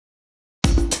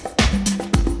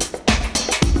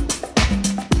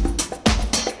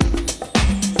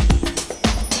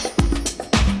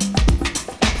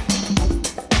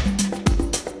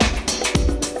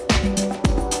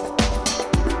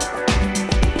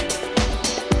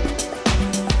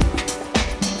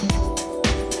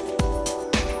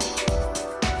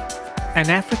An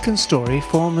African story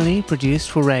formerly produced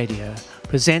for radio,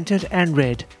 presented and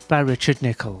read by Richard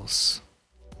Nicholls.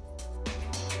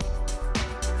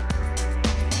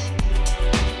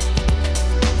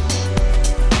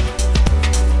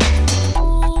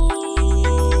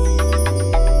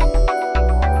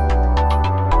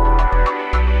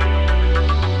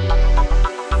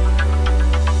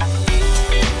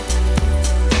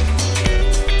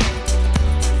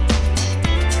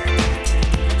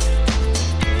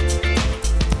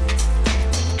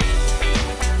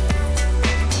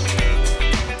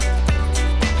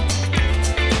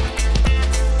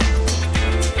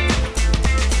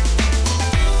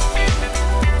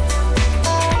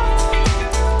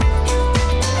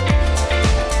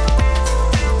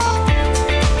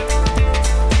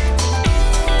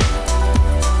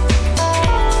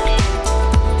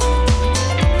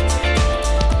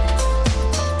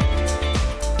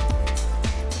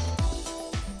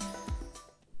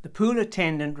 Pool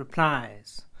attendant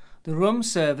replies, "The room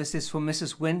service is for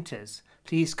Mrs. Winters.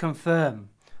 Please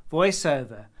confirm."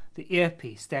 Voiceover, "The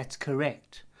earpiece, that's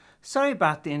correct." "Sorry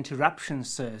about the interruption,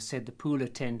 sir," said the pool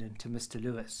attendant to Mr.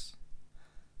 Lewis.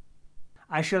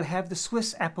 "I shall have the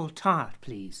Swiss apple tart,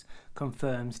 please,"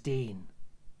 confirms Dean.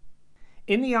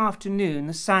 In the afternoon,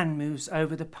 the sun moves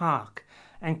over the park,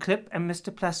 and Clip and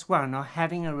Mr. +1 are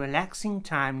having a relaxing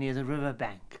time near the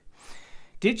riverbank.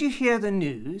 "Did you hear the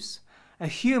news? A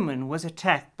human was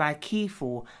attacked by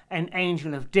Kiefer, an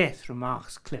angel of death,"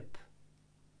 remarks Clip.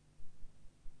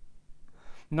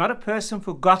 "Not a person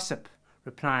for gossip,"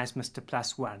 replies Mr.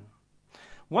 +1.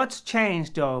 "What's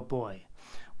changed, old boy?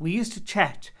 We used to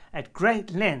chat at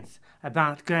great length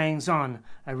about goings-on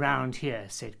around here,"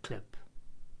 said Clip.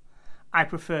 "I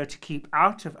prefer to keep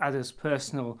out of others'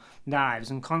 personal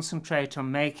lives and concentrate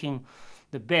on making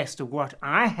the best of what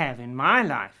I have in my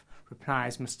life,"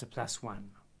 replies Mr.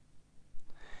 +1.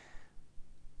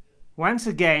 Once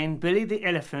again, Billy the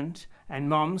elephant and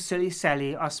Mom Silly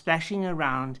Sally are splashing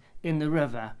around in the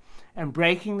river and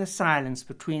breaking the silence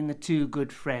between the two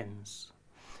good friends.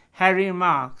 Harry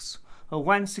remarks, "Well,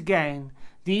 once again,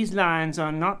 these lions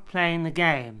are not playing the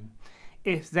game.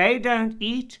 If they don't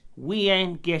eat, we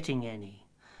ain't getting any.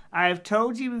 I have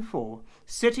told you before,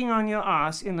 sitting on your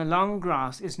ass in the long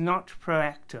grass is not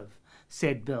proactive,"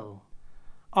 said Bill.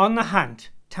 On the hunt,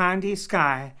 Tandy,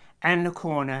 Sky, and the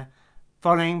corner.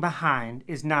 Following behind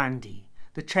is Nandi.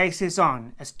 The chase is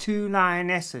on as two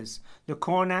lionesses,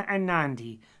 Lacorna and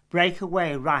Nandi, break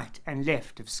away right and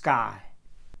left of Sky.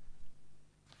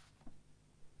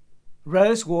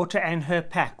 Rosewater and her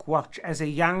pack watch as a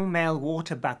young male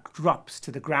waterbuck drops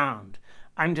to the ground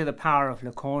under the power of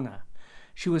Lacorna.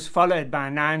 She was followed by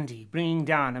Nandi, bringing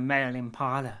down a male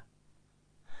impala.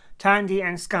 Tandy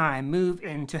and Sky move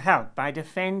in to help by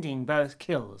defending both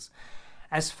kills,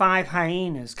 as 5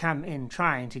 hyenas come in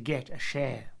trying to get a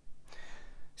share.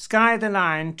 Sky the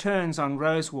lion turns on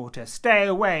Rosewater. "Stay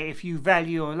away if you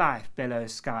value your life,"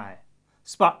 bellows Sky.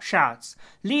 Spot shouts,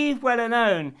 "Leave well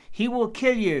alone, he will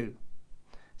kill you."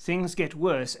 Things get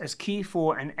worse as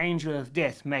Kiefer and Angel of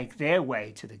Death make their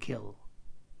way to the kill.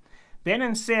 Ben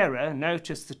and Sarah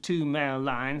notice the two male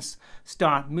lions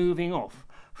start moving off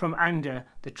from under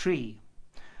the tree.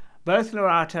 Both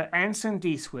Lorata and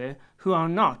Sindiswe, who are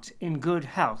not in good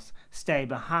health, stay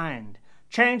behind.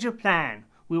 "Change of plan.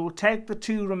 We will take the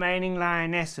 2 remaining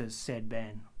lionesses," said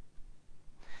Ben.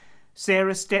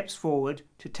 Sarah steps forward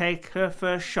to take her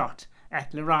first shot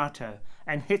at Lorato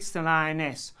and hits the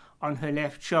lioness on her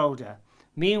left shoulder.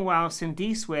 Meanwhile,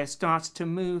 Sindiswe starts to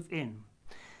move in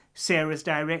Sarah's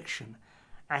direction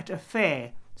at a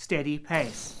fair, steady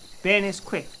pace. Ben is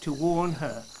quick to warn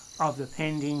her of the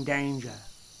pending danger.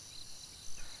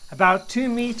 About 2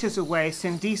 meters away,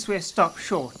 Sindiswe stops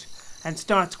short and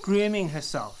starts grooming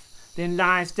herself, then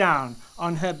lies down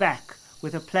on her back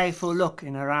with a playful look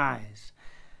in her eyes.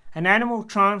 An animal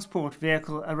transport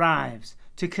vehicle arrives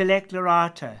to collect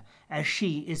Lorato as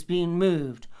she is being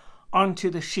moved onto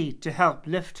the sheet to help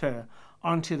lift her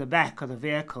onto the back of the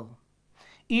vehicle.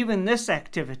 Even this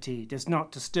activity does not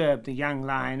disturb the young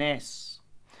lioness.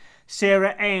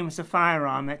 Sarah aims the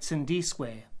firearm at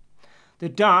Sindiswe. The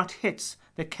dart hits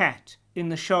the cat in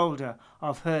the shoulder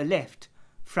of her left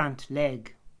front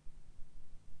leg.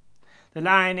 The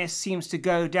lioness seems to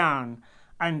go down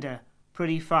under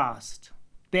pretty fast.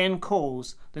 Ben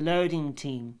calls the loading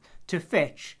team to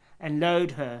fetch and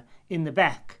load her in the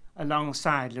back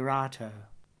alongside Lorato.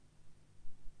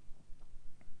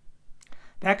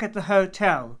 Back at the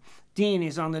hotel, Dean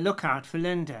is on the lookout for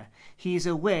Linda. He is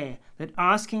aware that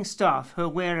asking staff her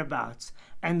whereabouts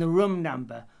and the room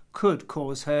number could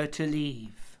cause her to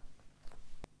leave.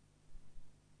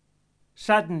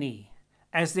 Suddenly,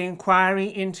 as the inquiry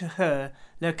into her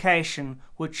location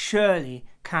would surely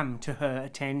come to her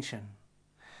attention.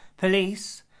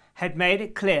 Police had made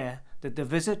it clear that the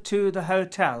visit to the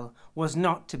hotel was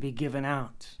not to be given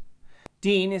out.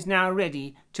 Dean is now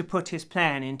ready to put his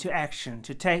plan into action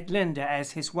to take Linda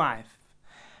as his wife.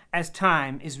 As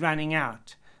time is running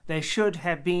out, they should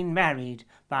have been married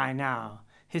by now.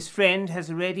 His friend has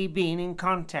already been in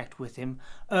contact with him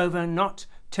over not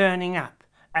turning up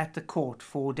at the court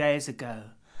 4 days ago.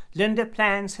 Linda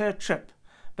plans her trip,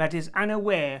 but is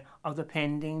unaware of the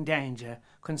pending danger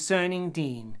concerning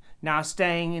Dean, now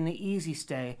staying in the easy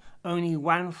stay only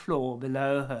 1 floor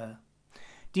below her.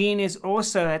 Dean is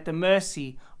also at the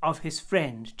mercy of his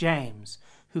friend James,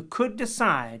 who could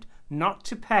decide not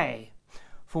to pay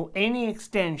for any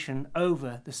extension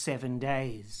over the 7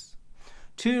 days.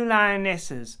 2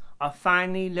 lionesses are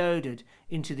finally loaded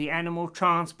into the animal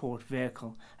transport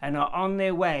vehicle and are on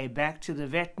their way back to the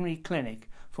veterinary clinic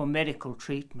for medical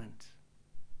treatment.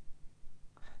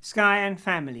 Sky and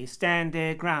family stand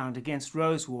their ground against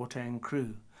Rosewater and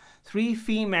crew. 3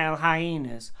 female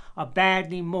hyenas are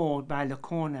badly mauled by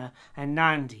Lacona and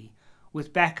Nandi,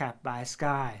 with backup by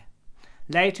Sky.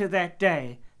 Later that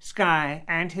day, Sky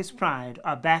and his pride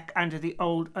are back under the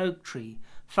old oak tree.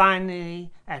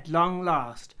 Finally, at long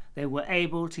last, they were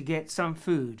able to get some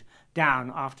food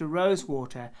down after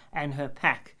Rosewater and her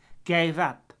pack gave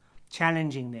up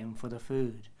challenging them for the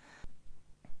food.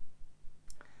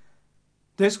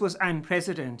 This was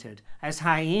unprecedented, as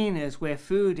hyenas, where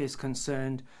food is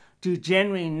concerned, do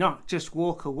generally not just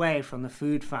walk away from the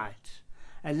food fight.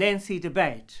 A lengthy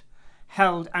debate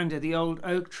held under the old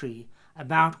oak tree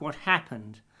about what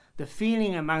happened. The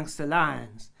feeling amongst the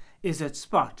lions is that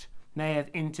Spot may have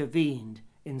intervened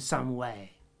in some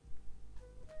way.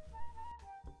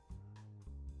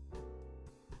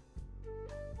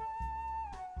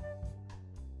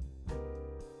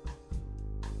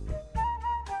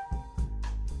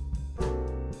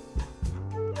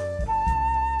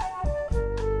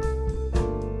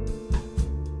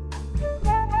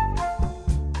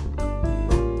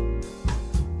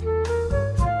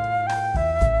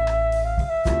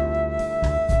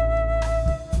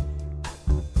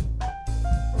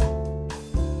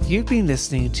 You've been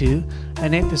listening to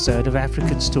an episode of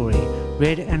African Story,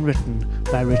 read and written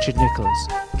by Richard Nicholls.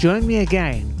 Join me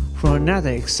again for another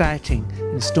exciting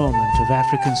installment of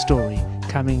African Story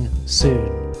coming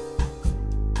soon.